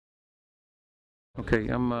Okay,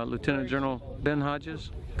 I'm Lieutenant General Ben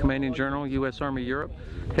Hodges, Commanding General, U.S. Army Europe,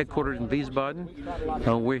 headquartered in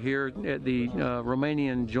Wiesbaden. We're here at the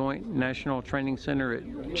Romanian Joint National Training Center at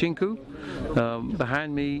Cincu.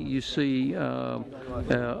 Behind me you see a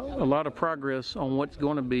lot of progress on what's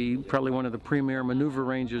going to be probably one of the premier maneuver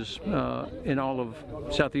ranges in all of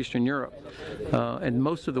Southeastern Europe. And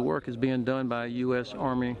most of the work is being done by U.S.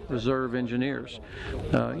 Army Reserve engineers.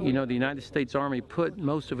 You know, the United States Army put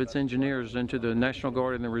most of its engineers into the National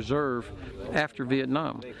Guard and the Reserve after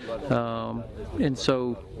Vietnam. And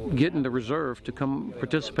so getting the Reserve to come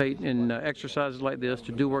participate in exercises like this,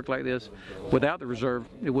 to do work like this, without the Reserve,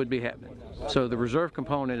 it would be happening. So the Reserve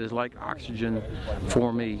component is like oxygen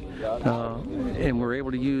for me. And we're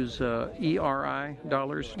able to use ERI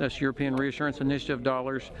dollars, that's European Reassurance Initiative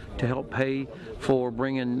dollars, to help pay for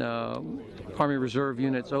bringing Army Reserve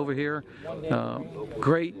units over here.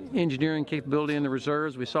 Great engineering capability in the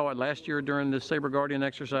reserves. We saw it last year during the Sabre Guardian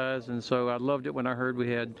exercise, and so I loved it when I heard we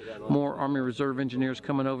had more Army Reserve engineers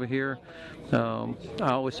coming over here. I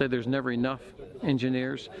always say there's never enough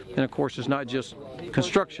engineers, and of course it's not just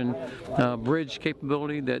construction. Bridge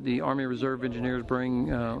capability that the Army Reserve engineers bring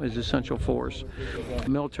is essential for us.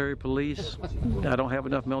 Military police, I don't have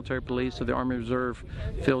enough military police, so the Army Reserve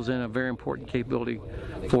fills in a very important capability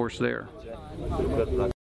for us there.